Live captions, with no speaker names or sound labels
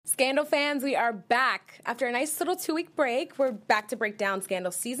Scandal fans, we are back. After a nice little 2-week break, we're back to break down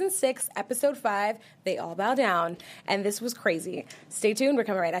Scandal Season 6, Episode 5, They All Bow Down. And this was crazy. Stay tuned, we're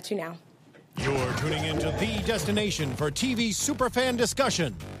coming right at you now. You're tuning into the destination for TV superfan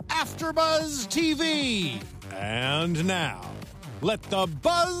discussion, AfterBuzz TV. And now, let the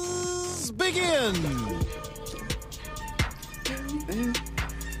buzz begin.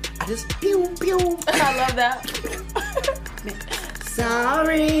 I just pew pew. I love that.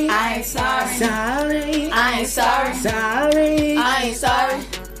 Sorry. I ain't sorry. Sorry. I ain't sorry. Sorry. I ain't sorry.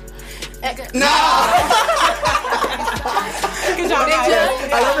 No. Good job, I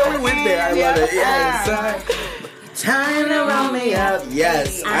love that we went there. I love it. Yeah. Sorry. Time to roll me up.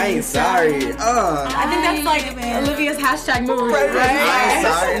 Yes, I ain't sorry. I think that's like Olivia's hashtag move. Right. I ain't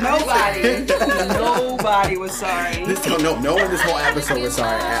sorry. Nobody was sorry. No one this whole episode was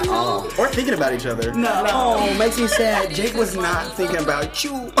sorry at all. Or thinking about each other. No. Oh, makes me sad. Jake was not thinking about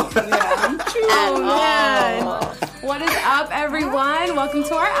you. Oh, man. What is up, everyone? Welcome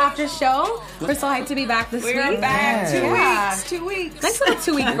to our after show. We're so hyped to be back this week. We're back. Yeah. 2 weeks. Nice little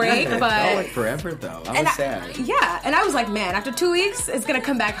 2-week break, Oh, but... like forever, though. I was sad. And I was like, man, after 2 weeks, it's going to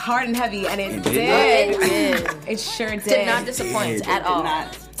come back hard and heavy, and it did. It did. It sure did. Did not disappoint at all.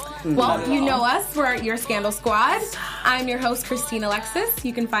 Well, you know us. We're your Scandal Squad. I'm your host, Christine Alexis.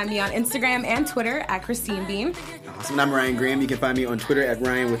 You can find me on Instagram and Twitter at Christine Beam. Awesome. I'm Ryan Graham. You can find me on Twitter at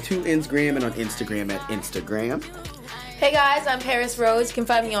Ryan with 2 N's Graham and on Instagram at Instagram. Hey guys, I'm Paris Rose. You can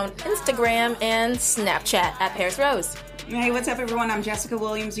find me on Instagram and Snapchat at Paris Rose. Hey, what's up, everyone? I'm Jessica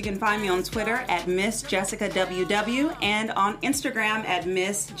Williams. You can find me on Twitter at Miss Jessica WW and on Instagram at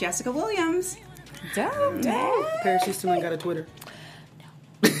Miss Jessica Williams. Dope. Paris, you still ain't got a Twitter?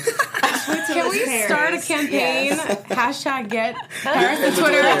 Can we start a campaign? Yes. Hashtag get Paris the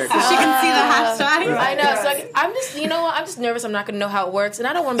Twitter so she can see the hashtag. I know. So I'm just, you know what? I'm just nervous. I'm not going to know how it works, and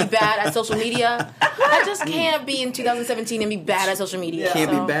I don't want to be bad at social media. I just can't be in 2017 and be bad at social media. Can't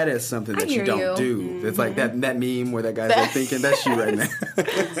be bad at something that you hear don't you. do. It's like that meme where that guy's like thinking, that's you right now.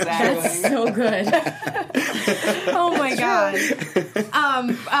 That's so good. Oh my god.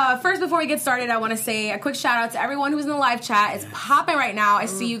 First, before we get started, I want to say a quick shout out to everyone who's in the live chat. It's popping right now. I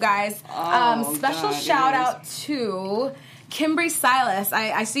see you guys. Special shout out to Kimberly Silas.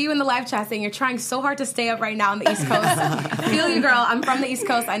 I see you in the live chat saying you're trying so hard to stay up right now on the East Coast. Feel you, girl. I'm from the East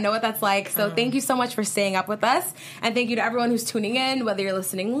Coast. I know what that's like. So thank you so much for staying up with us. And thank you to everyone who's tuning in, whether you're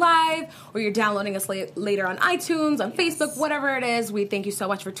listening live or you're downloading us later on iTunes, on Facebook, whatever it is. We thank you so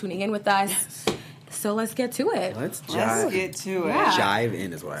much for tuning in with us. Yes. So let's get to it. Let's get to it. Yeah. Jive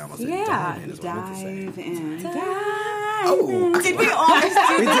in is what I almost said. Yeah. Dive in is what I meant to say. Oh, did we almost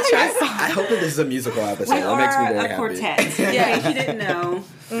do We did that? I hope that this is a musical episode. We That makes me are very a happy. quartet. Yeah, if you didn't know,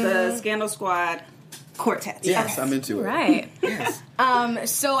 the Scandal Squad quartet. Yes, I'm into it. Right. Yes.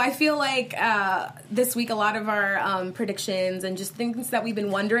 So I feel like this week a lot of our predictions and just things that we've been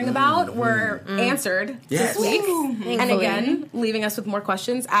wondering about were answered Yes. this week. Thankfully. And again, leaving us with more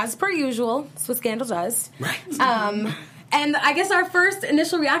questions, as per usual. That's what Scandal does. Right. And I guess our first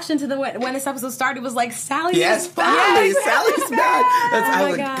initial reaction to when this episode started was like, Sally Yes, is back. finally, Sally's back. I was my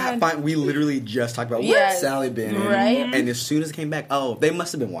like, God. fine. We literally just talked about where's Yes. Sally been, Right. And as soon as it came back, they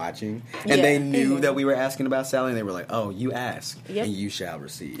must have been watching, and they knew that we were asking about Sally, and they were like, "Oh, you ask, and you shall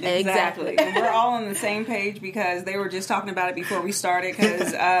receive." Exactly. And we're all on the same page because they were just talking about it before we started.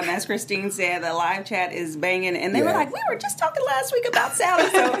 Because as Christine said, the live chat is banging, and they were like, "We were just talking last week about Sally."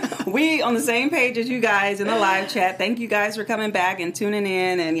 So we on the same page as you guys in the live chat. Thank you guys for coming back and tuning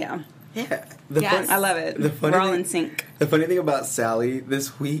in, and Yeah. I love it. We're all in sync. The funny thing about Sally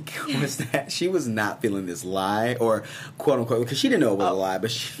this week was that she was not feeling this lie, or quote unquote, because she didn't know it was a lie, but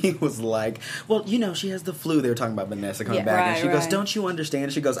she was like, well, she has the flu. They were talking about Vanessa coming back, and she goes, don't you understand?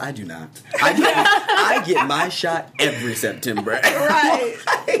 And she goes, I do not. I get my shot every September. Right.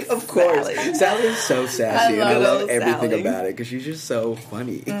 Like, of course. Sally is so sassy, and I love everything Sally. about it, because she's just so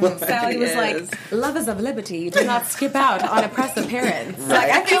funny. Sally was like, lovers of liberty do not skip out on oppressive parents. Right.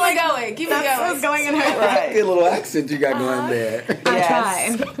 Like, I feel like Keep it going. what's going in her Right. Good little accent you got going there.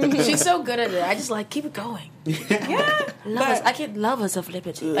 I try. She's so good at it. I just keep it going. I can't lovers of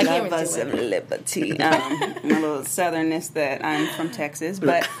liberty. I can't Lovers really of do it. liberty. My little southernness that I'm from Texas,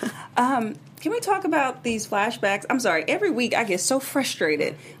 but Can we talk about these flashbacks? I'm sorry, every week I get so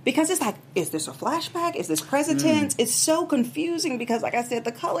frustrated because it's like, is this a flashback? Is this present tense? It's so confusing because, like I said,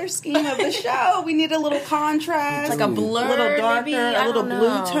 the color scheme of the show, we need a little contrast. Like a blur, a little darker, maybe? a little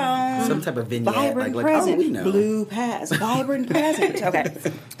blue tone. Some type of vignette. Vibrant present. we know. Blue past. Vibrant present. Okay.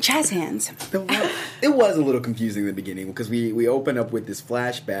 Jazz hands. It was a little confusing in the beginning because we open up with this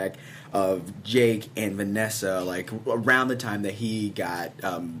flashback of Jake and Vanessa, like around the time that he got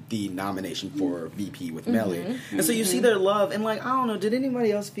the nomination for VP with Melly. And so you see their love, and like, I don't know, did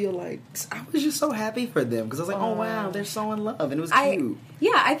anybody else feel like, I was just so happy for them because I was like, oh wow, they're so in love, and it was cute.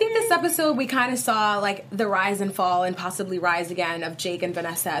 I think this episode we kind of saw like the rise and fall and possibly rise again of Jake and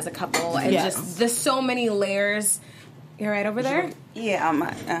Vanessa as a couple, and just there's so many layers. You're right over there? Yeah, I'm All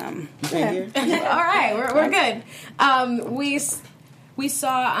right, we're good. We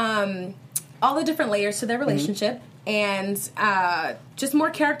saw all the different layers to their relationship and just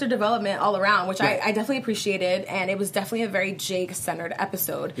more character development all around, which I definitely appreciated, and it was definitely a very Jake-centered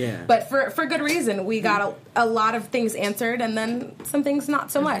episode. Yeah. But for good reason. We got a lot of things answered, and then some things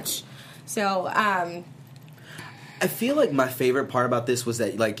not so much. So, I feel like my favorite part about this was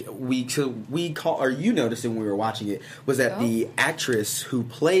that, like, you noticed it when we were watching it, was that the actress who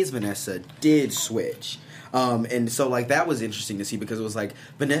plays Vanessa did switch. And so, like, that was interesting to see because it was like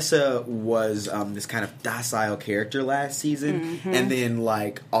Vanessa was this kind of docile character last season, and then,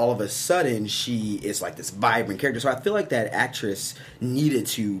 like, all of a sudden she is like this vibrant character. So I feel like that actress needed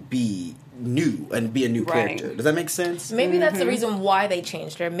to be new and be a new character. Does that make sense? Maybe that's the reason why they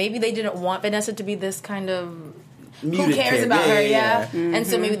changed her. Maybe they didn't want Vanessa to be this kind of who cares about her, and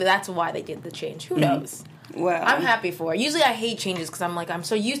so maybe that's why they did the change. Who knows? Well, I'm happy for it. Usually I hate changes because I'm like, I'm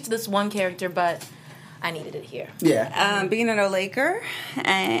so used to this one character, but I needed it here. Yeah. Being an old Laker,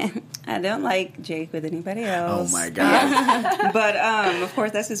 I don't like Jake with anybody else. Oh my God. But of course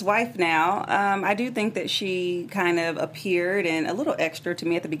that's his wife now. I do think that she kind of appeared and a little extra to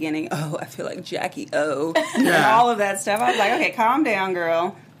me at the beginning. Oh, I feel like Jackie O and all of that stuff. I was like, okay, calm down,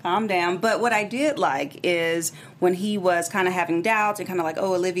 girl. Calm down. But what I did like is when he was kind of having doubts and kind of like,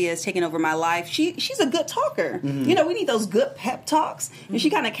 oh, Olivia is taking over my life. She's a good talker. You know, we need those good pep talks. And she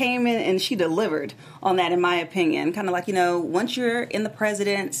kind of came in and she delivered on that, in my opinion. Kind of like, you know, once you're in the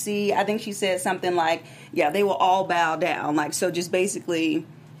presidency, I think she said something like, yeah, they will all bow down. Like, so just basically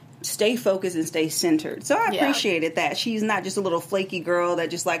stay focused and stay centered. So I appreciated that. She's not just a little flaky girl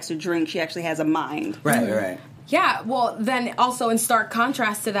that just likes to drink. She actually has a mind. Right. Yeah, well, then also in stark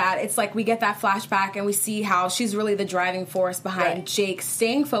contrast to that, it's like we get that flashback and we see how she's really the driving force behind Jake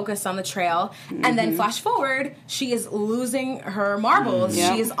staying focused on the trail. And then flash forward, she is losing her marbles.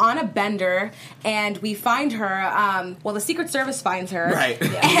 She is on a bender, and we find her, the Secret Service finds her. Right.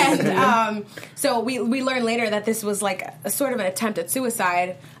 And so we learn later that this was like a sort of an attempt at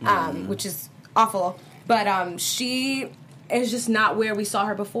suicide, which is awful. But she is just not where we saw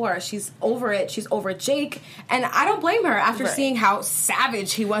her before. She's over it. She's over Jake. And I don't blame her after seeing how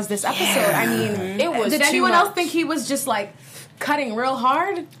savage he was this episode. I mean, did anyone else think he was just like cutting real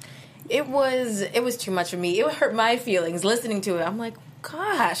hard? It was too much for me. It hurt my feelings listening to it. I'm like,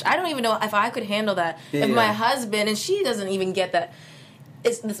 gosh, I don't even know if I could handle that. If my husband, and she doesn't even get that,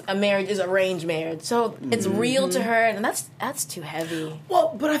 a marriage is arranged marriage, so it's real to her, and that's too heavy.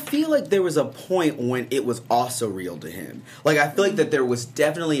 Well, but I feel like there was a point when it was also real to him. Like, I feel like that there was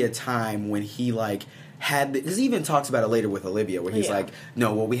definitely a time when he, like, had... Because he even talks about it later with Olivia, where he's like,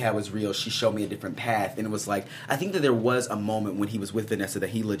 no, what we had was real. She showed me a different path. And it was like... I think that there was a moment when he was with Vanessa that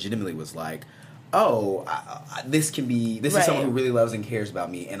he legitimately was like, oh, this can be... This is someone who really loves and cares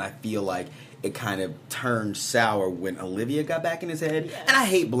about me, and I feel like... It kind of turned sour when Olivia got back in his head. Yeah. And I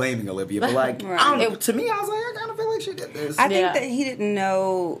hate blaming Olivia, but like, to me, I was like, I kind of feel like she did this. I think that he didn't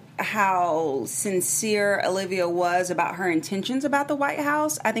know how sincere Olivia was about her intentions about the White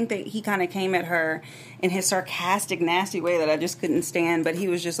House. I think that he kind of came at her in his sarcastic, nasty way that I just couldn't stand. But he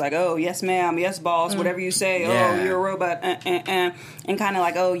was just like, oh, yes, ma'am, yes, boss, whatever you say. Oh, you're a robot, and kind of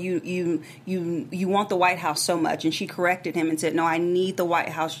like, oh, you want the White House so much. And she corrected him and said, no, I need the White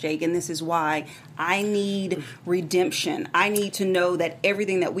House, Jake, and this is why. I need redemption. I need to know that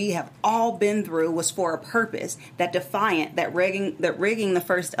everything that we have all been through was for a purpose. That Defiant, that rigging the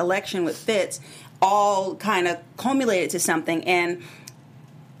first election with Fitz, all kind of culminated to something. And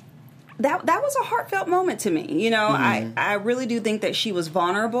that was a heartfelt moment to me. You know, I really do think that she was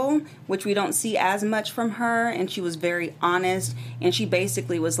vulnerable, which we don't see as much from her, and she was very honest, and she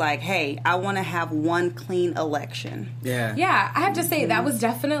basically was like, hey, I want to have one clean election. Yeah, I have to say that was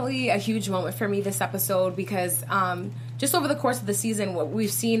definitely a huge moment for me this episode because just over the course of the season,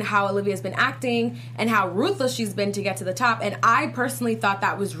 we've seen how Olivia's been acting and how ruthless she's been to get to the top. And I personally thought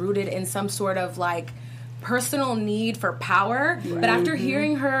that was rooted in some sort of like personal need for power. Right. But after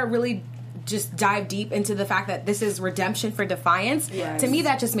hearing her really just dive deep into the fact that this is redemption for Defiance, to me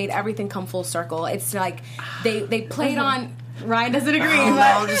that just made everything come full circle. It's like they played on... Ryan doesn't agree, but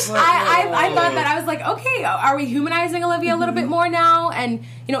I thought that I was like, okay, are we humanizing Olivia a little bit more now? And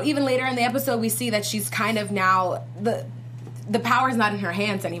even later in the episode, we see that she's kind of now the power is not in her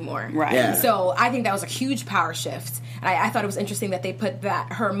hands anymore. Right. Yeah. So I think that was a huge power shift. And I thought it was interesting that they put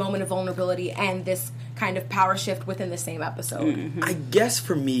her moment of vulnerability and this kind of power shift within the same episode. Mm-hmm. I guess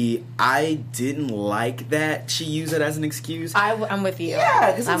for me, I didn't like that she used it as an excuse. I'm with you.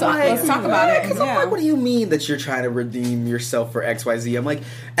 Yeah, because let's talk about it. Because I'm like, what do you mean that you're trying to redeem yourself for XYZ? I'm like,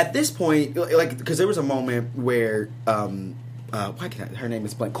 at this point, like, because there was a moment where her name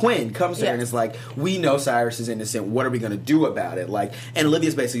is blank. Quinn comes to her and is like, we know Cyrus is innocent. What are we going to do about it? Like, and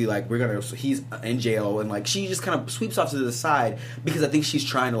Olivia's basically like, he's in jail, and like she just kind of sweeps off to the side because I think she's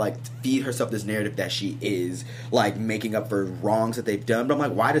trying to like feed herself this narrative that she is like making up for wrongs that they've done. But I'm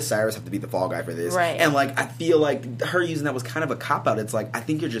like, why does Cyrus have to be the fall guy for this? Right. And like, I feel like her using that was kind of a cop out. It's like, I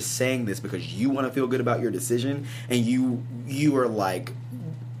think you're just saying this because you want to feel good about your decision, and you are like,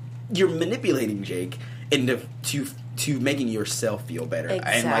 you're manipulating Jake to making yourself feel better.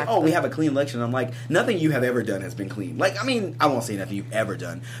 Exactly. And like, oh, we have a clean election. I'm like, nothing you have ever done has been clean. Like, I mean, I won't say nothing you've ever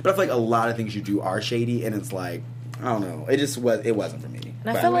done, but I feel like a lot of things you do are shady, and it's like, I don't know. It wasn't for me.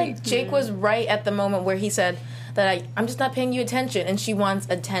 And I feel like Jake was right at the moment where he said that I'm just not paying you attention, and she wants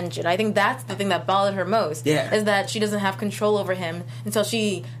attention. I think that's the thing that bothered her most. Yeah. Is that she doesn't have control over him, and so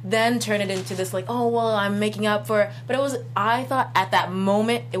she then turned it into this like, oh well, I'm making up for it. But I thought at that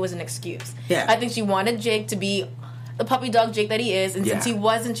moment it was an excuse. Yeah. I think she wanted Jake to be the puppy dog Jake that he is, and since he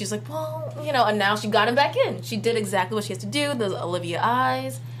wasn't, she's like, well, and now she got him back in. She did exactly what she has to do. Those Olivia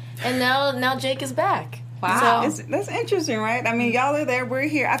eyes, and now Jake is back. Wow, that's interesting, right? I mean, y'all are there, we're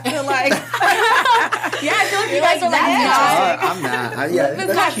here. I feel like, I feel like you guys are like, I'm not. Liz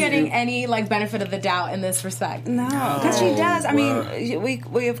is not getting any like benefit of the doubt in this respect. No, because she does. I mean,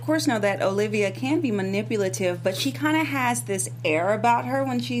 we of course know that Olivia can be manipulative, but she kind of has this air about her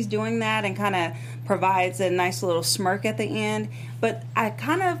when she's doing that, and kind of provides a nice little smirk at the end. But I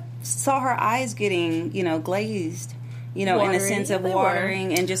kind of saw her eyes getting, glazed. Watering. In a sense of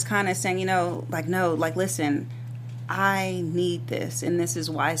watering and just kind of saying, listen, I need this, and this is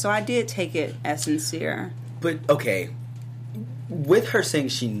why. So I did take it as sincere. But, okay, with her saying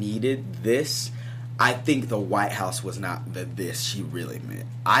she needed this, I think the White House was not the this she really meant.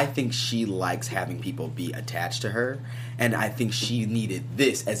 I think she likes having people be attached to her, and I think she needed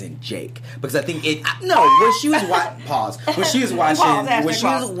this, as in Jake, because I think when she was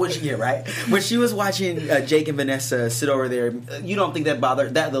when she was watching Jake and Vanessa sit over there, you don't think that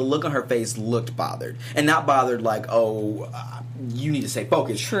bothered, that the look on her face looked bothered, and not bothered like, you need to stay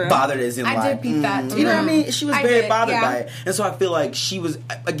focused. True. Bothered as in I did peep that. You know what I mean? She was very bothered by it. And so I feel like she was,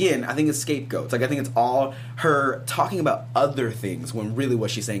 again, I think it's scapegoats. Like, I think it's all her talking about other things when really what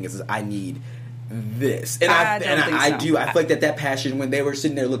she's saying is I need this. And I do. I feel like that passion, when they were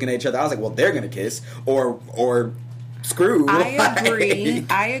sitting there looking at each other, I was like, well, they're going to kiss or screw.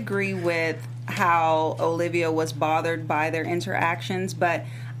 I agree with how Olivia was bothered by their interactions, but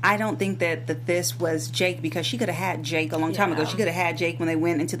I don't think that this was Jake, because she could have had Jake a long time ago. She could have had Jake when they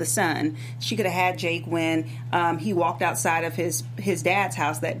went into the sun. She could have had Jake when he walked outside of his dad's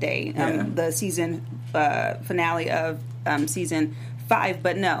house that day, the season finale of season 5.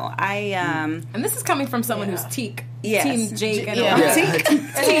 But no, and this is coming from someone who's Teak. Yes. Team Jake and Teak.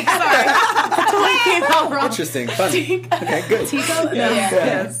 Sorry. Interesting. Funny. Okay, good. Tico? No.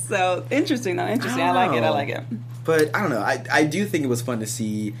 Yes. So interesting though. Interesting. I like it. But I don't know. I do think it was fun to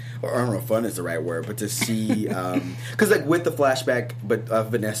see, or I don't know if fun is the right word, but to see, because like with the flashback, but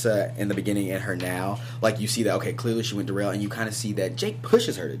of Vanessa in the beginning and her now, like you see that, okay, clearly she went to rail, and you kind of see that Jake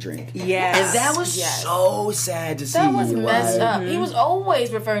pushes her to drink. Yes. And that was so sad to see. That was messed up. He was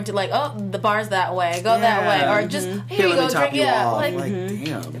always referring to like, oh, the bar's that way, go that way, or just here you go, drink.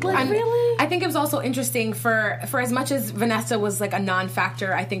 Damn. Like really? I think it was also interesting for as much as Vanessa was like a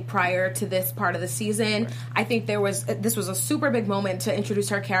non-factor, I think prior to this part of the season, I think this was a super big moment to introduce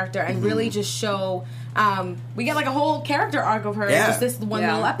her character and really just show we get like a whole character arc of her in just this one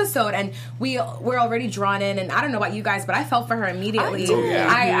little episode, and we're already drawn in. And I don't know about you guys, but I felt for her immediately.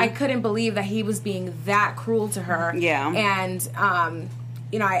 I couldn't believe that he was being that cruel to her. And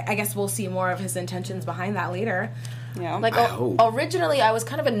I guess we'll see more of his intentions behind that later. Yeah. Like originally I was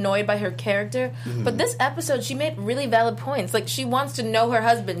kind of annoyed by her character, but this episode she made really valid points. Like she wants to know her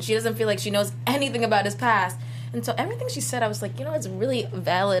husband. She doesn't feel like she knows anything about his past. And so everything she said, I was like, it's really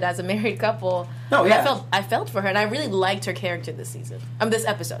valid as a married couple. Oh, yeah. I felt for her, and I really liked her character this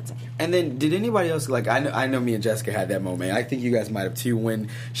episode. And then, did anybody else, like, I know me and Jessica had that moment. I think you guys might have too, when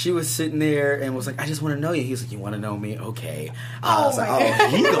she was sitting there and was like, I just want to know you. He was like, you want to know me? Okay. I was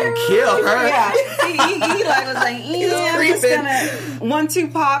like, he gonna kill her. Yeah. Eli was like, I'm just gonna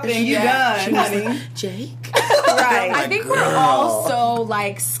 1-2 pop and you done, honey. Like, Jake? Right. I think we're all so,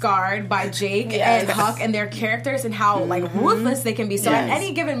 like, scarred by Jake and Huck and their characters and how, like, ruthless they can be. So at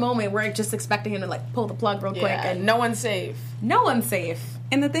any given moment, we're just expecting him to, like, pull the plug real quick. And no one's safe. No one's safe.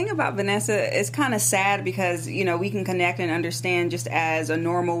 And the thing about Vanessa is kind of sad because, we can connect and understand just as a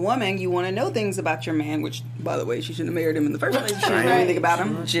normal woman, you want to know things about your man, which, by the way, she shouldn't have married him in the first place. She didn't know anything about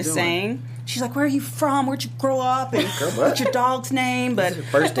him. Just saying. She's like, where are you from? Where'd you grow up? And what's your dog's name? But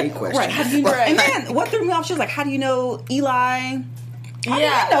first date question. Right. How do you know? And then what threw me off, she was like, how do you know Eli? I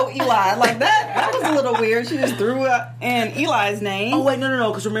didn't know Eli. Like, that was a little weird. She just threw in Eli's name. Oh, wait, no.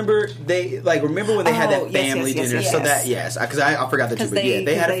 Because remember when they had that family dinner? Yes. So that, because I forgot that too. But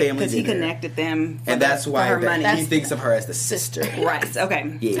they had a family dinner. Because he connected them and that's why her money. He thinks of her as the sister. Right.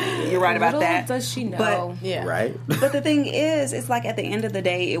 Okay. Yeah. You're right about that. Does she know? But, right. But the thing is, it's like at the end of the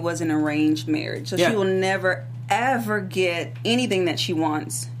day, it was an arranged marriage. So she will never, ever get anything that she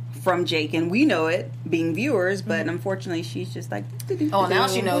wants from Jake, and we know it being viewers, but unfortunately she's just like, now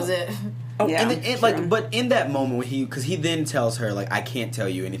she knows it. But in that moment when because he then tells her, like, I can't tell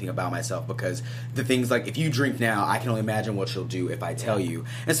you anything about myself because the things, like, if you drink now, I can only imagine what she'll do if I tell you.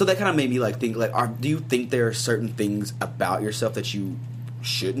 And so that kind of made me, like, think, like, do you think there are certain things about yourself that you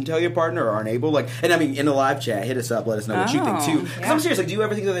shouldn't tell your partner or aren't able? Like, and I mean, in the live chat, hit us up, let us know what you think too. Because I'm serious, like, do you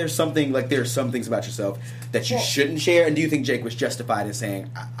ever think that there's some things about yourself that you shouldn't share? And do you think Jake was justified in saying,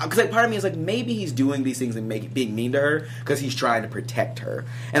 because like part of me is like, maybe he's doing these things and being mean to her because he's trying to protect her.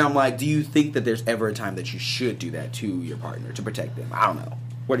 And I'm like, do you think that there's ever a time that you should do that to your partner to protect them? I don't know.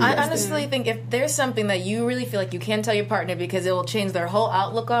 What do you guys I honestly think if there's something that you really feel like you can't tell your partner because it will change their whole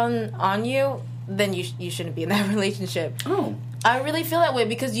outlook on you, then you shouldn't be in that relationship. Oh. I really feel that way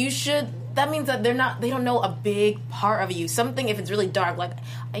because that means that they don't know a big part of you. Something, if it's really dark, like,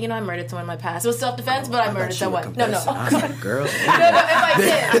 I murdered someone in my past. It was self-defense, but I murdered someone. No. Girl. If I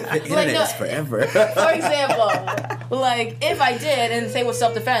did. The internet is forever. For example, like, if I did and say it was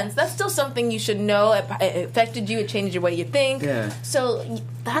self-defense, that's still something you should know. It affected you. It changed the way you think. Yeah. So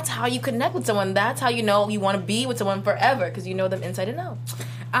that's how you connect with someone. That's how you know you want to be with someone forever because you know them inside and out.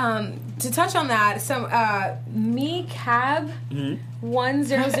 To touch on that, me Cab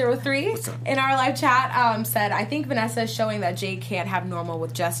 1003 in our live chat said, I think Vanessa is showing that Jake can't have normal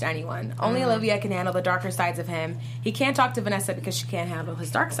with just anyone. Only Olivia can handle the darker sides of him. He can't talk to Vanessa because she can't handle his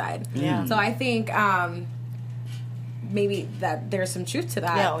dark side. Yeah. So I think maybe that there's some truth to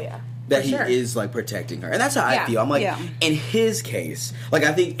that. Yeah, oh yeah. That he is, like, protecting her. And that's how I feel. I'm like, in his case, like,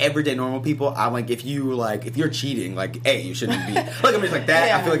 I think everyday normal people, I'm like, if you're cheating, like, you shouldn't be. Like, I mean, like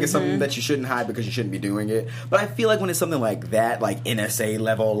that, I feel like it's something that you shouldn't hide because you shouldn't be doing it. But I feel like when it's something like that, like NSA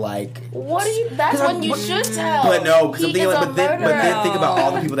level, like. That's when you should tell. But no, because I'm thinking, like, but then think about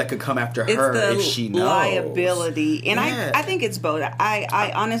all the people that could come after her if she knows. Liability. And I think it's both.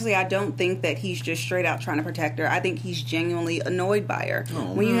 I honestly, I don't think that he's just straight out trying to protect her. I think he's genuinely annoyed by her.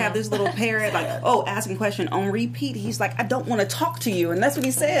 Oh. When you have this little parrot, like, asking question on repeat, he's like, I don't want to talk to you. And that's what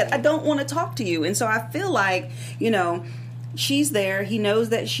he said. I don't want to talk to you. And so I feel like, she's there. He knows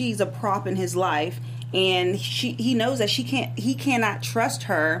that she's a prop in his life. And he knows that he cannot trust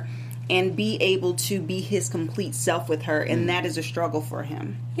her and be able to be his complete self with her, and that is a struggle for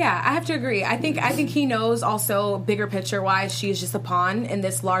him. Yeah, I have to agree. I think he knows also, bigger picture wise, she's just a pawn in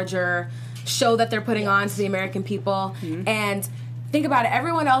this larger show that they're putting on to the American people. Mm-hmm. And think about it,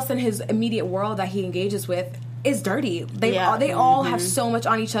 everyone else in his immediate world that he engages with is dirty. They all have so much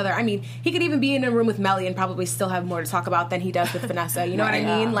on each other. I mean, he could even be in a room with Melly and probably still have more to talk about than he does with Vanessa. You know what I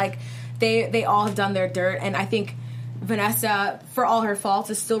mean? Like, they all have done their dirt, and I think Vanessa, for all her faults,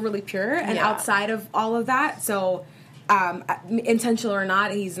 is still really pure and outside of all of that. So, intentional or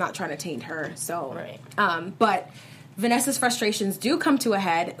not, he's not trying to taint her. So, but Vanessa's frustrations do come to a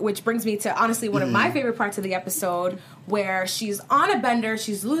head, which brings me to, honestly, one of my favorite parts of the episode, where she's on a bender,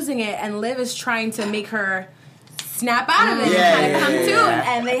 she's losing it, and Liv is trying to make her snap out of it and kind of come to it.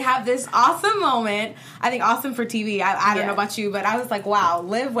 And they have this awesome moment. I think awesome for TV. I don't know about you, but I was like, wow,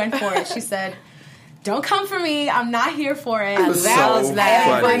 Liv went for it. She said, don't come for me. I'm not here for it. That was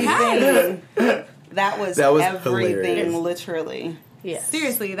everything. That was everything, hilarious. literally. Yes.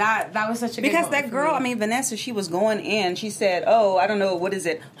 Seriously, that was such a good because that girl, Vanessa, she was going in. She said, "Oh, I don't know, what is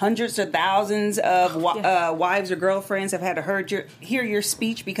it? Hundreds or thousands of wives or girlfriends have had to hear your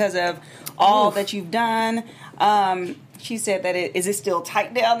speech because of all that you've done." She said that is it still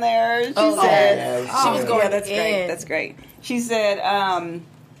tight down there? She said she was going. That's great. That's great. She said, I'm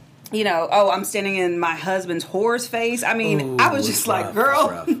standing in my husband's whore's face. I mean, I was just like,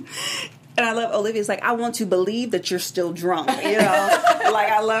 girl. And I love Olivia's like, I want to believe that you're still drunk. You know, like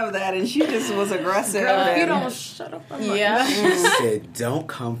I love that. And she just was aggressive. Girl, you don't shut up. She said, "Don't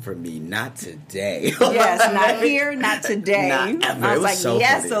come for me, not today." Yes, not here, not today. Not ever. I was like, so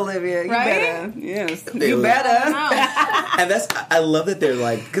yes, funny. Olivia, you right? better. Yes, you better. And I love that they're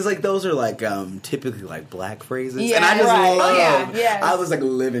like, because like those are like typically like black phrases, Yeah, and I just love. Yes. I was like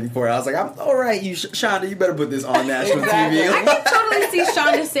living for it. I was like, all right, Shonda, you better put this on national TV. I can totally see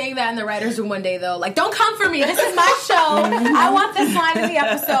Shonda saying that in the writers' room one day, though. Like, don't come for me. This is my show. I want this line in the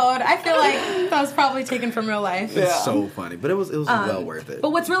episode. I feel like that was probably taken from real life. It's so funny, but it was well worth it.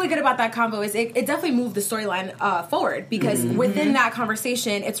 But what's really good about that convo is it definitely moved the storyline forward, because within that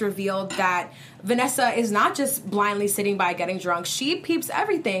conversation, it's revealed that Vanessa is not just blindly sitting by getting drunk. She peeps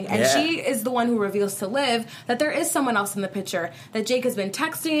everything, and she is the one who reveals to Liv that there is someone else in the picture, that Jake has been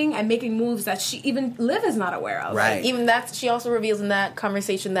texting and making moves that even Liv is not aware of. Right. Even she also reveals in that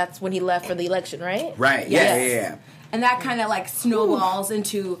conversation that's when he left for the election, right? Right. Yes. Yeah. And that kind of like snowballs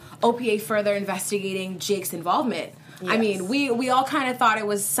into OPA further investigating Jake's involvement. Yes. I mean, we all kind of thought it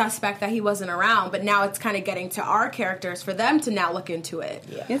was suspect that he wasn't around, but now it's kind of getting to our characters for them to now look into it.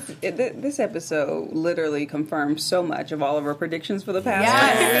 Yeah. This episode literally confirmed so much of all of our predictions for the past.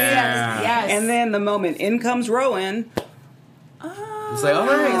 Yes. And then the moment in comes Rowan. It's like, all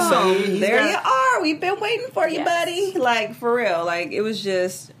right, so there you are. We've been waiting for you, buddy. Like, for real. Like, it was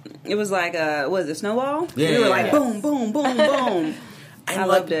like a snowball? Yeah. We were like, boom, boom, boom, boom. I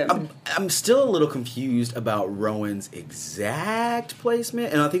loved it. I'm still a little confused about Rowan's exact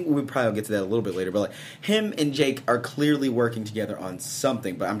placement, and I think we probably will get to that a little bit later, but like him and Jake are clearly working together on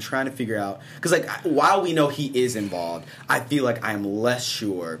something, but I'm trying to figure out, because like while we know he is involved, I feel like I'm less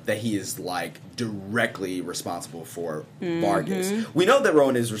sure that he is like directly responsible for Vargas. We know that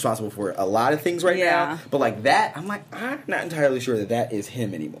Rowan is responsible for a lot of things right now, but like that, I'm like, I'm not entirely sure that is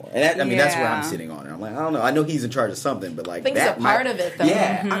him anymore. And that, that's where I'm sitting on it. I'm like, I don't know. I know he's in charge of something, but like I think it's a part of it, though.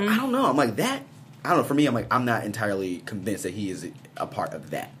 Yeah, I don't know. I'm like that. I don't know. For me, I'm like, I'm not entirely convinced that he is a part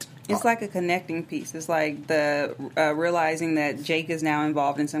of that. It's like a connecting piece. It's like the realizing that Jake is now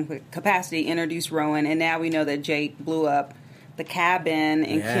involved in some capacity, introduced Rowan, and now we know that Jake blew up the cabin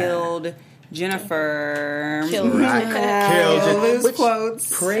and killed Jennifer. Killed Loose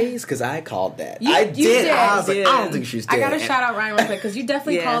quotes. Praise, because I called that. You did. I was like, I don't think she's dead. I gotta shout out Ryan real quick, because you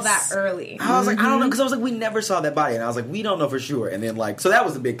definitely called that early. I was like, I don't know, because I was like, we never saw that body, and I was like, we don't know for sure. And then like, so that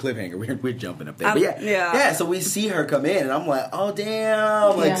was the big cliffhanger. We're jumping up there, but so we see her come in, and I'm like, oh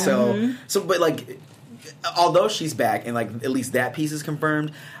damn, like so, but like, although she's back, and like at least that piece is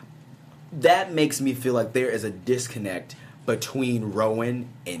confirmed, that makes me feel like there is a disconnect between Rowan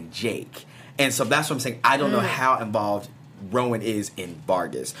and Jake. And so that's what I'm saying. I don't know how involved Rowan is in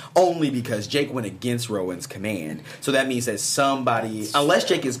Vargas. Only because Jake went against Rowan's command. So that means that somebody, unless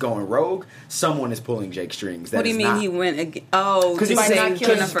Jake is going rogue, someone is pulling Jake's strings. What do you mean he went against? Oh, because he's saying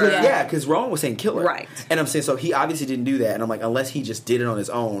Jennifer. Yeah, because Rowan was saying kill her. Right. And I'm saying, so he obviously didn't do that. And I'm like, unless he just did it on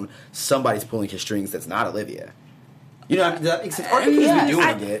his own, somebody's pulling his strings that's not Olivia. You know, does that make sense? Or he's been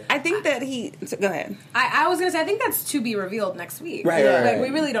doing it. I think that go ahead. I was going to say, I think that's to be revealed next week. Right. Like, we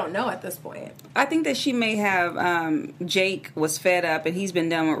really don't know at this point. I think that she may have, Jake was fed up, and he's been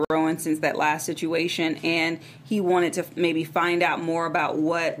done with Rowan since that last situation, and he wanted to maybe find out more about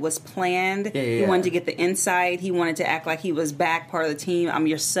what was planned. Yeah. He wanted to get the insight. He wanted to act like he was back, part of the team. I'm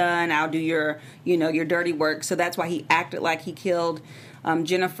your son. I'll do your dirty work. So that's why he acted like he killed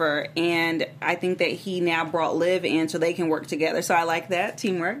Jennifer, and I think that he now brought Liv in so they can work together. So I like that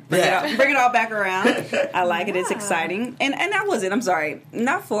teamwork. Bring it all back around. I like it. It's exciting. And I wasn't. I'm sorry.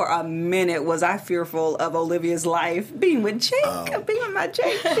 Not for a minute was I fearful of Olivia's life being with Jake. Being with my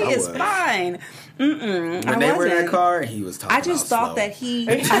Jake, she is fine. When they were in the car, he was talking. I just thought that he.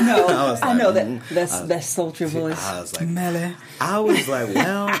 I know that sultry voice. I was like, Melly. I was like,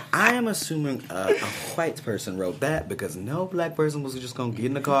 well, I am assuming a white person wrote that because no black person was just going to get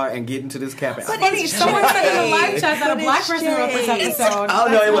in the car and get into this cabin. But someone said in the live chat that a black person wrote this episode. Oh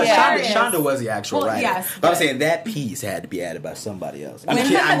no, it was Shonda was the actual writer. Yes, but I'm saying that piece had to be added by somebody else. When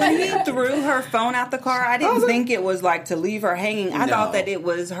he threw her phone out the car, I didn't think it was like to leave her hanging. I thought that it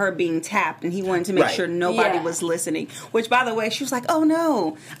was her being tapped, and he wanted to make sure nobody was listening. Which, by the way, she was like, "Oh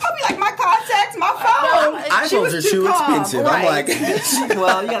no!" I'll be like, "My contacts, my phone." iPhones are too expensive. Right. I'm like,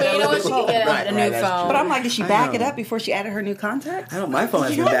 well, you know what? She can get a new phone. But I'm like, did she back it up before she added her new contacts? I don't. My phone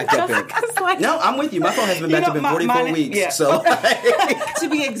has been backed up. No, I'm with you. My phone has been backed up in 44 weeks. Yeah. So to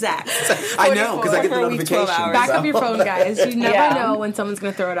be exact, I know because I get the notification. Back up your phone, guys. You never know when someone's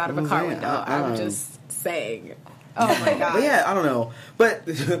going to throw it out of a car window. I'm just saying. Oh my god! But yeah, I don't know. But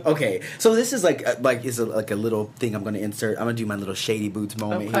okay, so this is like a little thing I'm going to insert. I'm going to do my little shady boots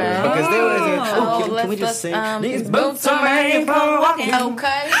moment here because they were. Can we just sing? These boots are made for walking.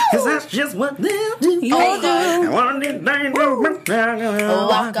 Okay, because that's just what they'll do. I want to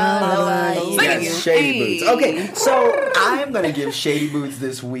walk all over. Yes, shady boots. Okay, so I'm going to give shady boots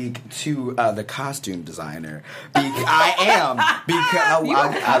this week to the costume designer. I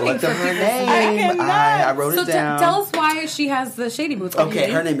looked up her name. I wrote it down. Tell us why she has the shady boots. Okay,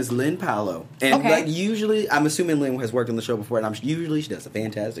 her name is Lynn Paolo, and like usually, I'm assuming Lynn has worked on the show before, and usually she does a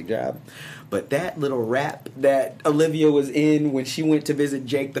fantastic job. But that little rap that Olivia was in when she went to visit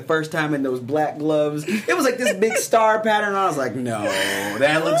Jake the first time in those black gloves, it was like this big star pattern. And I was like, no,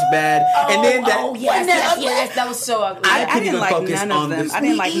 that looks bad. And then yes, that was so ugly. I didn't like none of them. I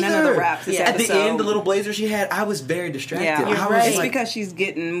didn't like none of the raps. At the end, the little blazer she had, I was very distracted. Yeah, it's because she's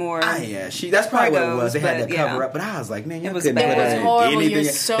getting more. That's probably what it was. They had to cover up, but I was like, man, you couldn't put horrible. anything.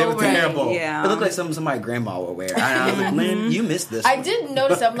 You're so it was terrible. Yeah. It looked like something somebody's grandma would wear. I was like, Lynn, you missed this. I did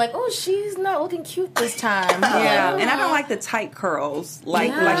notice. I'm like, oh, she's not looking cute this time. Yeah, and I don't like the tight curls.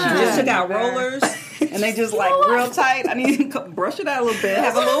 Like she just took out rollers and they just like real tight. I need to brush it out a little bit,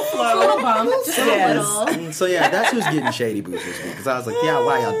 have a little flow, a little bump, just a little. So yeah, that's who's getting shady boots this week. Because I was like, yeah,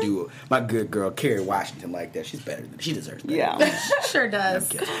 why y'all do my good girl Kerry Washington like that? She's better than she deserves better. Yeah, sure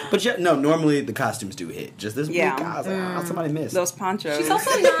does. But normally the costumes do hit. Just this week, I was like, oh, somebody missed those ponchos. She's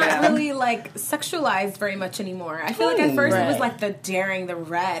also not really like sexualized very much anymore. I feel like at first it was like the daring, the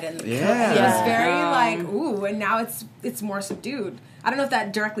red, and it was very like ooh, and now it's more subdued. I don't know if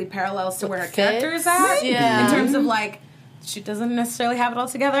that directly parallels to where her character is at in terms of like she doesn't necessarily have it all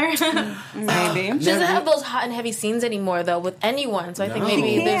together. Maybe she doesn't have those hot and heavy scenes anymore though with anyone. So I think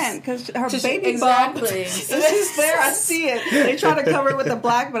maybe because her baby bump is there. I see it. They try to cover it with the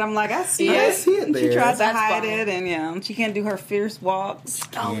black, but I'm like, I see it. She tries to hide it, and she can't do her fierce walks.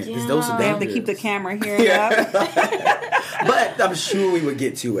 They have to keep the camera here. But I'm sure we would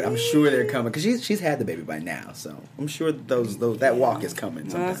get to it. I'm sure they're coming because she's had the baby by now, so I'm sure that walk is coming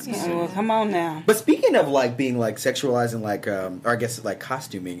sometime soon. Come on now. But speaking of like being like sexualized and like or I guess like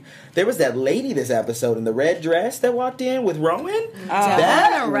costuming, there was that lady this episode in the red dress that walked in with Rowan.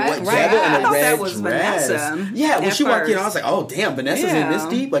 That red that was dress. Vanessa. Yeah, when she walked in, I was like, oh damn, Vanessa's in this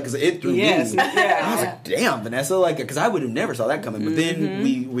deep. Like, 'cause it threw me. I was like, damn, Vanessa, like, because I would have never saw that coming. But then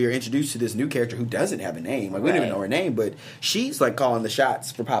we are introduced to this new character who doesn't have a name. Like, we don't even know her name, but she's like calling the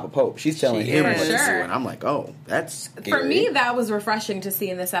shots for Papa Pope. She's telling him what to do, and I'm like, oh, that's scary. For me, that was refreshing to see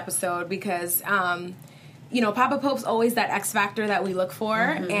in this episode because Papa Pope's always that X factor that we look for,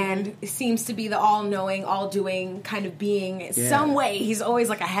 and seems to be the all-knowing, all-doing kind of being. Some way, he's always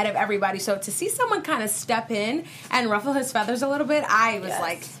like ahead of everybody. So to see someone kind of step in and ruffle his feathers a little bit, I was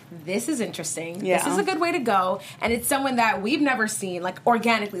like, this is interesting. Yeah. This is a good way to go. And it's someone that we've never seen, like,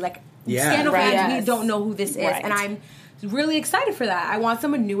 organically. Like, Scandal fans, we don't know who this is. And I'm really excited for that. I want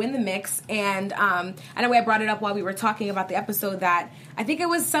someone new in the mix. And I know I brought it up while we were talking about the episode that I think it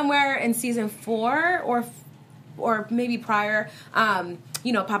was somewhere in season 4 or maybe prior,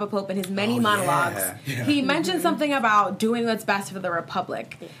 Papa Pope and his many monologues. Yeah. He mentioned something about doing what's best for the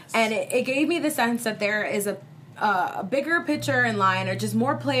Republic. Yes. And it gave me the sense that there is a bigger picture in line or just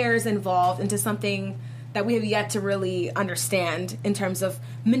more players involved into something that we have yet to really understand in terms of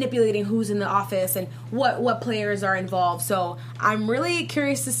manipulating who's in the office and what players are involved. So I'm really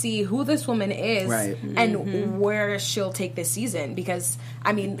curious to see who this woman is and where she'll take this season. Because,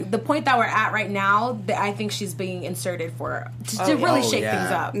 I mean, the point that we're at right now, I think she's being inserted to really shake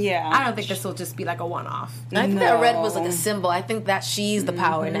things up. Yeah. I don't think this will just be like a one-off. I think that red was like a symbol. I think that she's the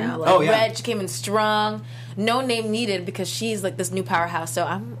power now. Like, red, she came in strong. No name needed because she's like this new powerhouse. So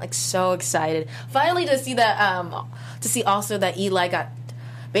I'm like so excited. Finally to see that, to see also that Eli got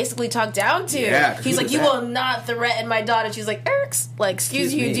basically talked down to. Yeah, he's like, you will not threaten my daughter. She's like, Eric's like,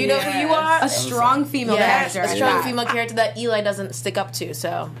 excuse you, do you know who you are? A strong female character. A strong female character that Eli doesn't stick up to.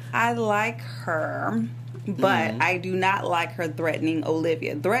 So I like her. But I do not like her threatening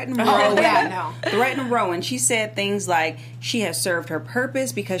Olivia. Threaten Rowan. Threaten Rowan. She said things like she has served her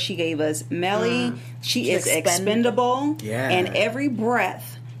purpose because she gave us Melly. She is expendable. Yeah. And every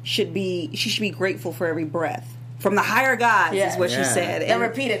breath she should be grateful for every breath. from the higher gods, is what she said. And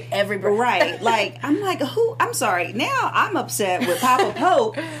repeated every breath. Right. Like, I'm like, who? I'm sorry. Now I'm upset with Papa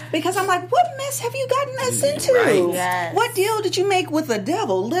Pope because I'm like, what mess have you gotten us into? Right. Yes. What deal did you make with the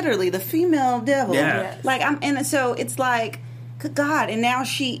devil? Literally, the female devil. Yeah. Yes. Like, and so it's like, good God. And now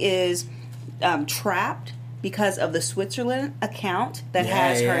she is trapped because of the Switzerland account that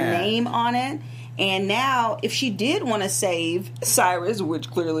has her name on it. And now, if she did want to save Cyrus, which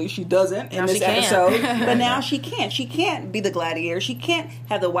clearly she doesn't in this episode, but now she can't. She can't be the gladiator. She can't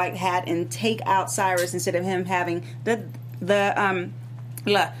have the white hat and take out Cyrus instead of him having the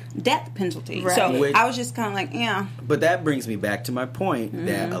death penalty. Right. So I was just kind of like, yeah. But that brings me back to my point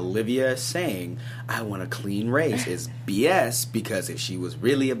that Olivia is saying, I want a clean race, is BS, because if she was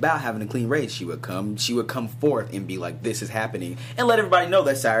really about having a clean race, she would come forth and be like, this is happening, and let everybody know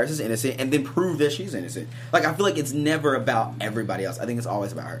that Cyrus is innocent, and then prove that she's innocent. Like, I feel like it's never about everybody else. I think it's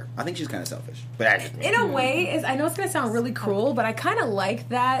always about her. I think she's kind of selfish. But in a way, I know it's going to sound really cruel, but I kind of like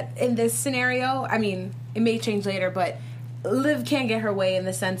that in this scenario. I mean, it may change later, but Liv can't get her way in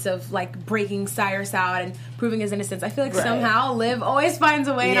the sense of, like, breaking Cyrus out and proving his innocence. I feel like somehow Liv always finds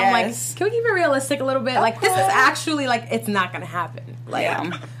a way, and I'm like, can we keep it realistic a little bit? Like, this is actually, like, it's not going to happen. Like,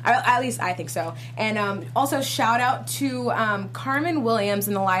 at least I think so. And also, shout out to Carmen Williams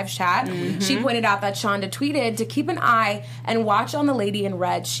in the live chat. She pointed out that Shonda tweeted to keep an eye and watch on the lady in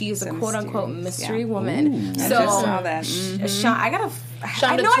red. She is a quote-unquote mystery woman. I so, just saw that.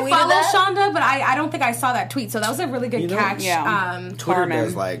 I know I follow Shonda, but I don't think I saw that tweet. So that was a really good catch. Yeah. Twitter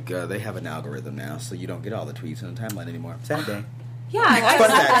does, like, they have an algorithm now, so you don't get all the tweets on the timeline anymore. Sad day. Yeah,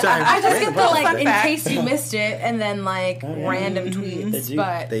 I just get the, like, in case you missed it, and then, like, random tweets.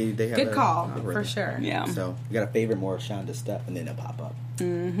 But they have good call, algorithm. for sure. Yeah. So you got to favorite more of Shonda's stuff, and then it'll pop up. I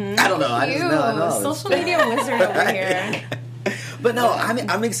don't know. I just know. Social media wizard over here. But no,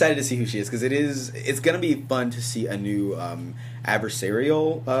 I'm excited to see who she is, because it's going to be fun to see a new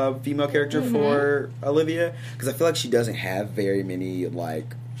adversarial female character for Olivia, because I feel like she doesn't have very many,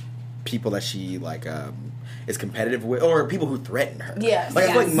 like, people that she, like, is competitive with, or people who threaten her. Yes. Like,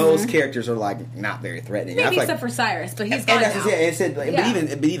 I feel like most characters are, like, not very threatening. Maybe except for Cyrus, but he's gone now.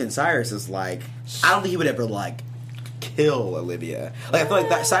 But even Cyrus is, like, I don't think he would ever, like, kill Olivia. Like, I feel like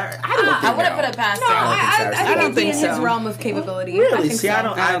that Cyrus. I wouldn't put it past him. I don't think in his realm of capability. Really? I think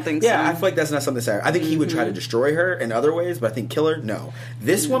I don't think so. Yeah, I feel like that's not something Cyrus. I think he would try to destroy her in other ways, but I think kill her, no.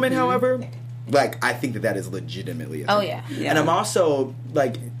 This woman, however, like, I think that is legitimately a thing. Oh, yeah. And I'm also,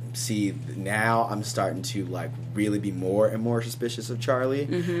 like, see, now I'm starting to, like, really be more and more suspicious of Charlie,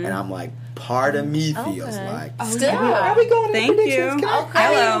 and I'm like, part of me feels like, are we going Thank you.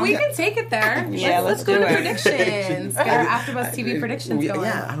 I mean, we can take it there. Let's go do to it. predictions. Get our AfterBuzz TV predictions going.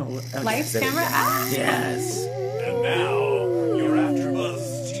 Yeah, I don't. Okay, Lights, camera, Yes. And now, your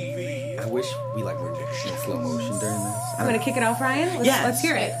AfterBuzz TV. I wish we, like, were in slow motion during this. I'm going to kick it off, Ryan. Let's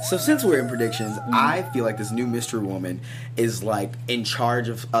hear it. So since we're in predictions, I feel like this new mystery woman is, like, in charge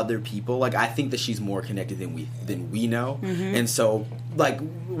of other people. Like, I think that she's more connected than we know. And so, like,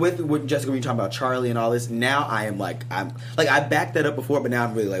 with Jessica, when you're talking about Charlie and all this, now I backed that up before, but now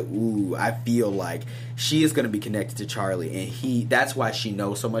I'm really like, ooh, I feel like she is going to be connected to Charlie, and that's why she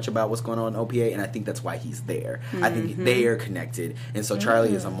knows so much about what's going on in OPA, and I think that's why he's there. I think they are connected, and so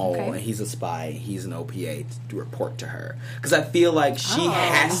Charlie is a mole, and he's a spy, and he's an OPA to report to her. Because I feel like she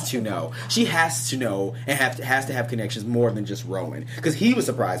has to know. She has to know and has to have connections more than just Rowan. Because he was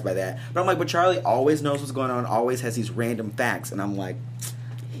surprised by that. But I'm like, but Charlie always knows what's going on, always has these random facts, and I'm like,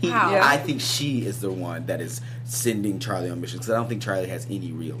 I think she is the one that is sending Charlie on missions, because I don't think Charlie has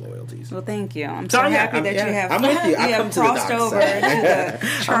any real loyalties. Well, thank you. I'm so happy that you have. I'm with you. You have crossed over to the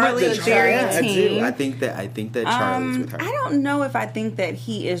Charlie Jerry team. I think that Charlie's with her. I don't know if I think that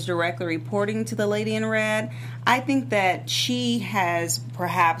he is directly reporting to the lady in red. I think that she has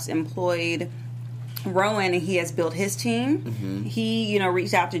perhaps employed Rowan, and he has built his team. He,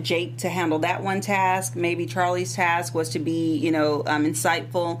 reached out to Jake to handle that one task. Maybe Charlie's task was to be,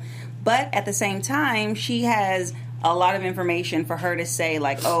 insightful. But at the same time, she has a lot of information for her to say,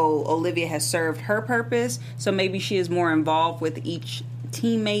 like, oh, Olivia has served her purpose, so maybe she is more involved with each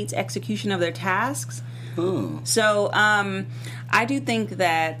teammate's execution of their tasks. So I do think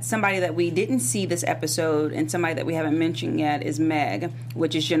that somebody that we didn't see this episode and somebody that we haven't mentioned yet is Meg,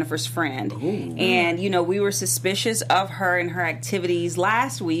 which is Jennifer's friend. And, we were suspicious of her and her activities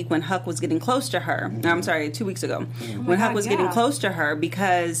last week when Huck was getting close to her. I'm sorry, 2 weeks ago. When Huck was getting close to her,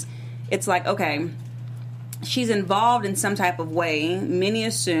 because it's like, okay, she's involved in some type of way. Many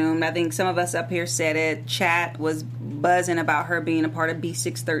assumed, I think some of us up here said it, chat was buzzing about her being a part of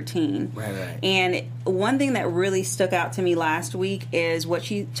B613. Right. And one thing that really stuck out to me last week is what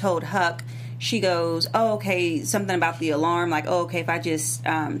she told Huck. she goes, oh, okay, something about the alarm, like, oh, okay, if I just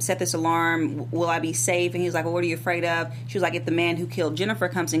set this alarm, will I be safe? And he was like, well, what are you afraid of? She was like, if the man who killed Jennifer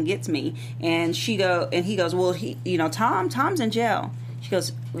comes and gets me. And he goes, well, Tom's in jail. She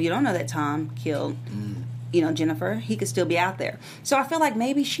goes, well, you don't know that Tom killed, Jennifer. He could still be out there. So I feel like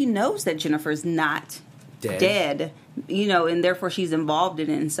maybe she knows that Jennifer's not dead, and therefore she's involved in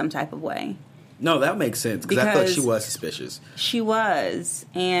it in some type of way. No, that makes sense, because I thought she was suspicious. She was,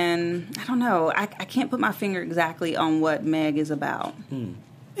 and I don't know. I can't put my finger exactly on what Meg is about.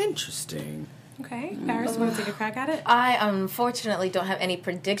 Interesting. Okay, Paris, want to take a crack at it? I unfortunately don't have any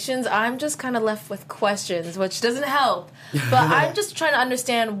predictions. I'm just kind of left with questions, which doesn't help. But I'm just trying to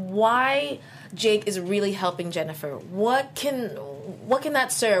understand why Jake is really helping Jennifer. What can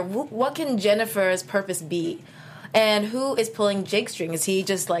that serve? What can Jennifer's purpose be? And who is pulling Jake's string? Is he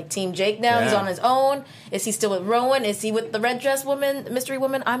just like Team Jake now? Yeah. He's on his own? Is he still with Rowan? Is he with the red dress woman, mystery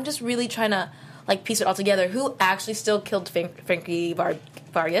woman? I'm just really trying to piece it all together. Who actually still killed Frankie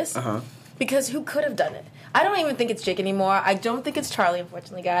Vargas? Uh-huh. Because who could have done it? I don't even think it's Jake anymore. I don't think it's Charlie,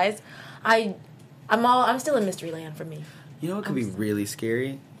 unfortunately, guys. I'm still in mystery land for me. You know what could be really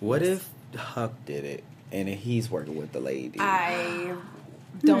scary? What if Huck did it and he's working with the lady? I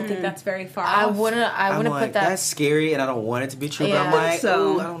don't think that's very far off. I wouldn't put that. That's scary, and I don't want it to be true. Yeah. But I'm like,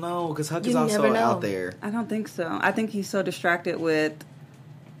 so. I don't know, because Huck is also out there. I don't think so. I think he's so distracted with.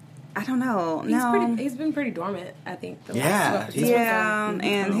 I don't know. He's been pretty dormant, I think.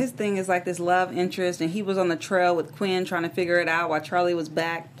 And his thing is like this love interest, and he was on the trail with Quinn trying to figure it out while Charlie was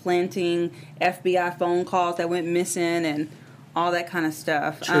back planting FBI phone calls that went missing and all that kind of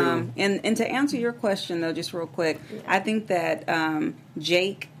stuff. True. And to answer your question, though, just real quick, I think that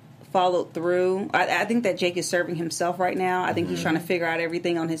Jake followed through. I think that Jake is serving himself right now. I think he's trying to figure out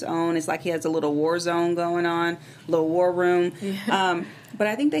everything on his own. It's like he has a little war zone going on, a little war room. Yeah. But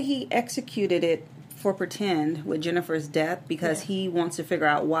I think that he executed it for pretend with Jennifer's death because he wants to figure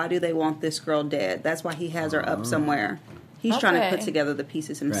out why do they want this girl dead. That's why he has her up somewhere. He's trying to put together the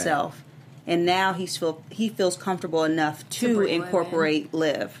pieces himself. Right. And now he feels comfortable enough to incorporate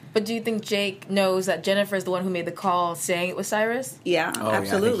Liv. But do you think Jake knows that Jennifer is the one who made the call saying it was Cyrus? Yeah,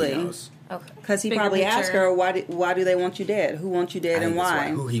 absolutely. Yeah, I think he knows. Okay. Because he probably asked her, why do they want you dead? Who wants you dead and why?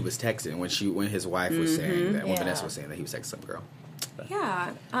 Who he was texting when his wife was saying that, when Vanessa was saying that he was texting some girl.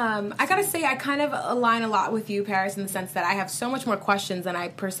 Yeah. I gotta say, I kind of align a lot with you, Paris, in the sense that I have so much more questions than I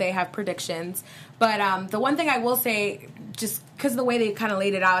per se have predictions. But the one thing I will say, just because of the way they kind of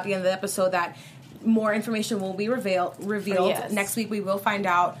laid it out at the end of the episode, that more information will be revealed. Yes. Next week we will find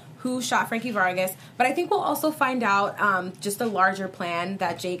out who shot Frankie Vargas. But I think we'll also find out just a larger plan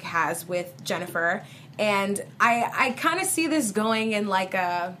that Jake has with Jennifer. And I kind of see this going in like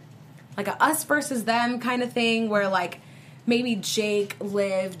a us versus them kind of thing, where maybe Jake,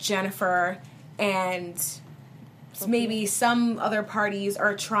 Liv, Jennifer, and maybe some other parties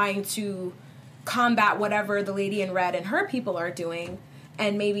are trying to combat whatever the lady in red and her people are doing,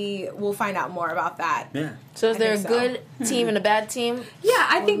 and maybe we'll find out more about that. Yeah. So is there a good team and a bad team? Yeah,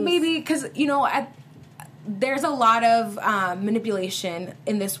 I think maybe because, there's a lot of manipulation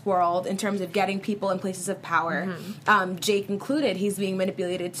in this world in terms of getting people in places of power. Mm-hmm. Jake included, he's being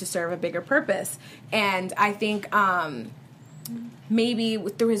manipulated to serve a bigger purpose. And I think maybe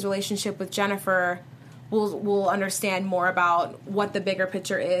through his relationship with Jennifer, we'll understand more about what the bigger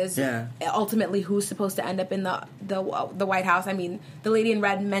picture is. Yeah. Ultimately, who's supposed to end up in the White House. I mean, the lady in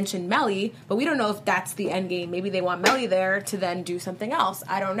red mentioned Mellie, but we don't know if that's the end game. Maybe they want Mellie there to then do something else.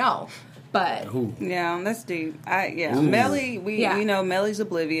 I don't know. But yeah, that's deep. Mellie, we know Mellie's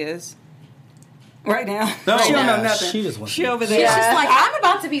oblivious. Right now, she don't know nothing. She just wants. She over there. She's just like, I'm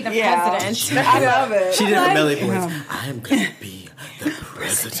about to be the president. I love it. She did a Mellie voice. I am going to be the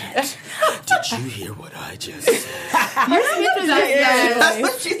president. Did you hear what I just said? Even the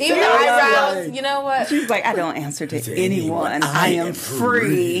eyebrows. You know what? She's like, I don't answer to anyone. I am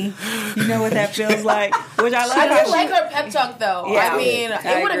free. You know what that feels like? Which I love. I do like her pep talk, though. Yeah, I mean,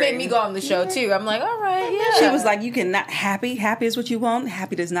 it would have made me go on the show too. I'm like, all right, yeah. She was like, you cannot happy is what you want.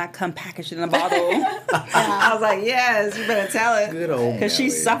 Happy does not come packaged in a bottle. I was like, yes, you better tell it. Good old because she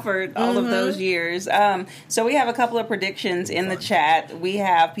suffered all of those years. So we have a couple of predictions in the chat. We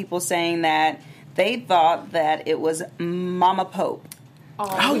have people saying that they thought that it was Mama Pope.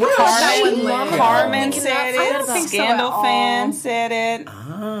 Carmen said it. Scandal fan said it.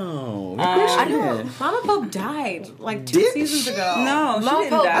 Oh, I know. Mama Pope died like 2 seasons ago. No, Mama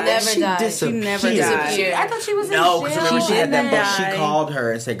Pope never died. She never died. I thought she was in jail. jail. She had that phone. She called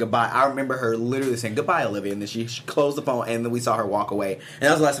her and said goodbye. I remember her literally saying goodbye, Olivia, and then she closed the phone, and then we saw her walk away. And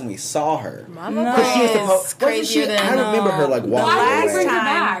that was the last time we saw her. Mama Pope is crazier than I remember her walking away. Why did they bring her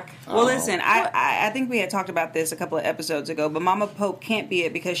back? Well, listen, I think we had talked about this a couple of episodes ago, but Mama Pope can't be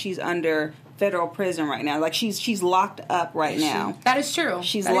it because she's under federal prison right now. Like, she's locked up right now. That is true.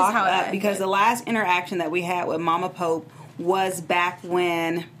 She's locked up because the last interaction that we had with Mama Pope was back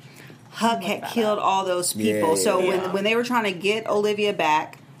when Huck had killed all those people. When they were trying to get Olivia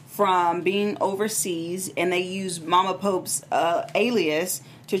back from being overseas, and they used Mama Pope's alias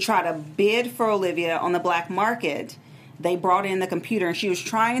to try to bid for Olivia on the black market, they brought in the computer, and she was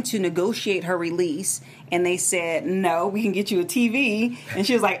trying to negotiate her release, and they said, no, we can get you a TV. And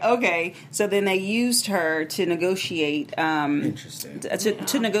she was like, okay. So then they used her to negotiate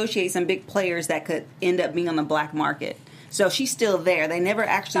to negotiate some big players that could end up being on the black market. So she's still there. They never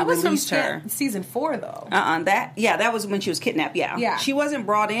actually released her. Season 4, though. That was when she was kidnapped. Yeah. She wasn't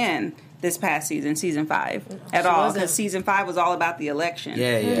brought in this past season 5, at all, because season 5 was all about the election.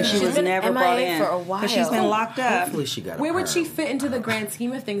 And she was never brought in for a while. But she's been locked up. Hopefully she got. Where would she fit into the grand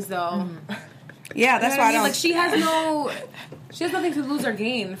scheme of things, though? Yeah, that's why I don't. Like, she has nothing to lose or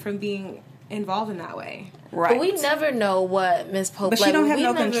gain from being involved in that way. Right. But we never know what Miss Pope. But she don't have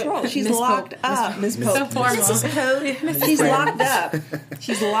no control. She's locked up. Miss Pope. She's locked up.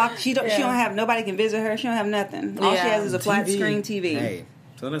 She's locked. She don't have nobody can visit her. She don't have nothing. All she has is a flat screen TV. Hey,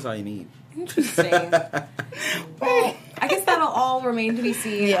 so that's all you need. Interesting. Well, I guess that'll all remain to be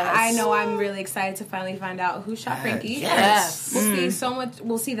seen. Yes. I know I'm really excited to finally find out who shot Frankie. Yes. We'll see so much.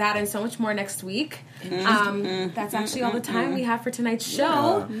 We'll see that and so much more next week. That's actually all the time we have for tonight's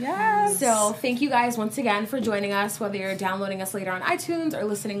show. Yes. So thank you guys once again for joining us, whether you're downloading us later on iTunes or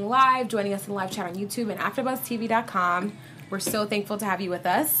listening live, joining us in the live chat on YouTube and AfterBuzzTV.com. We're so thankful to have you with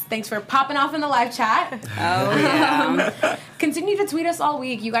us. Thanks for popping off in the live chat. Oh, yeah. Continue to tweet us all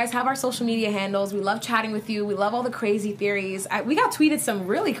week. You guys have our social media handles. We love chatting with you. We love all the crazy theories. We got tweeted some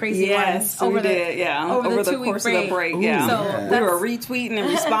really crazy ones over the course of the break. Yeah. So we were retweeting and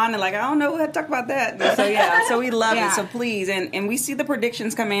responding like, I don't know what to talk about that. So we love it. So please. And we see the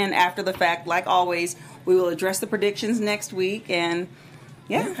predictions come in after the fact. Like always, we will address the predictions next week. And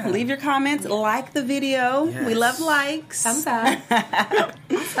leave your comments, like the video. Yes. We love likes. Thumbs up.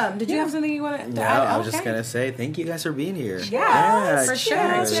 Awesome. Did you have something you want to add? I was just going to say thank you guys for being here. Yeah, for sure.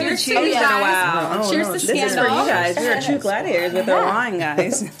 Cheers to you guys. Cheers to Scandal. This is for you guys. We are true gladiators with our wine,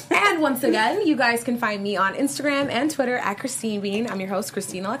 guys. And once again, you guys can find me on Instagram and Twitter at Christine Bean. I'm your host,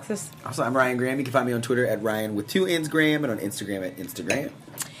 Christine Alexis. Also, I'm Ryan Graham. You can find me on Twitter at Ryan with 2 N's Graham and on Instagram at Instagram.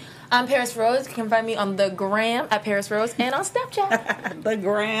 I'm Paris Rose. You can find me on the gram at Paris Rose and on Snapchat. The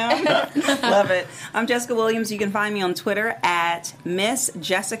gram. Love it. I'm Jessica Williams. You can find me on Twitter at Miss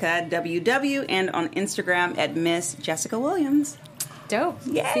Jessica WW and on Instagram at Miss Jessica Williams. Dope.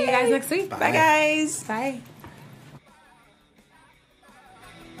 Yay. See you guys next week. Bye guys. Bye.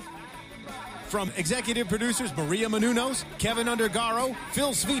 From executive producers Maria Menounos, Kevin Undergaro, Phil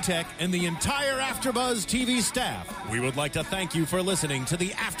Svitek, and the entire AfterBuzz TV staff, we would like to thank you for listening to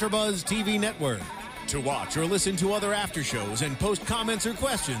the AfterBuzz TV network. To watch or listen to other after shows and post comments or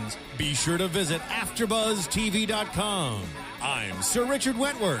questions, be sure to visit AfterBuzzTV.com. I'm Sir Richard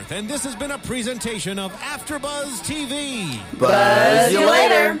Wentworth, and this has been a presentation of AfterBuzz TV. Buzz you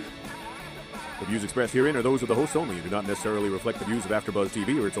later. The views expressed herein are those of the hosts only and do not necessarily reflect the views of AfterBuzz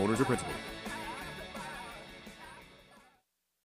TV or its owners or principals.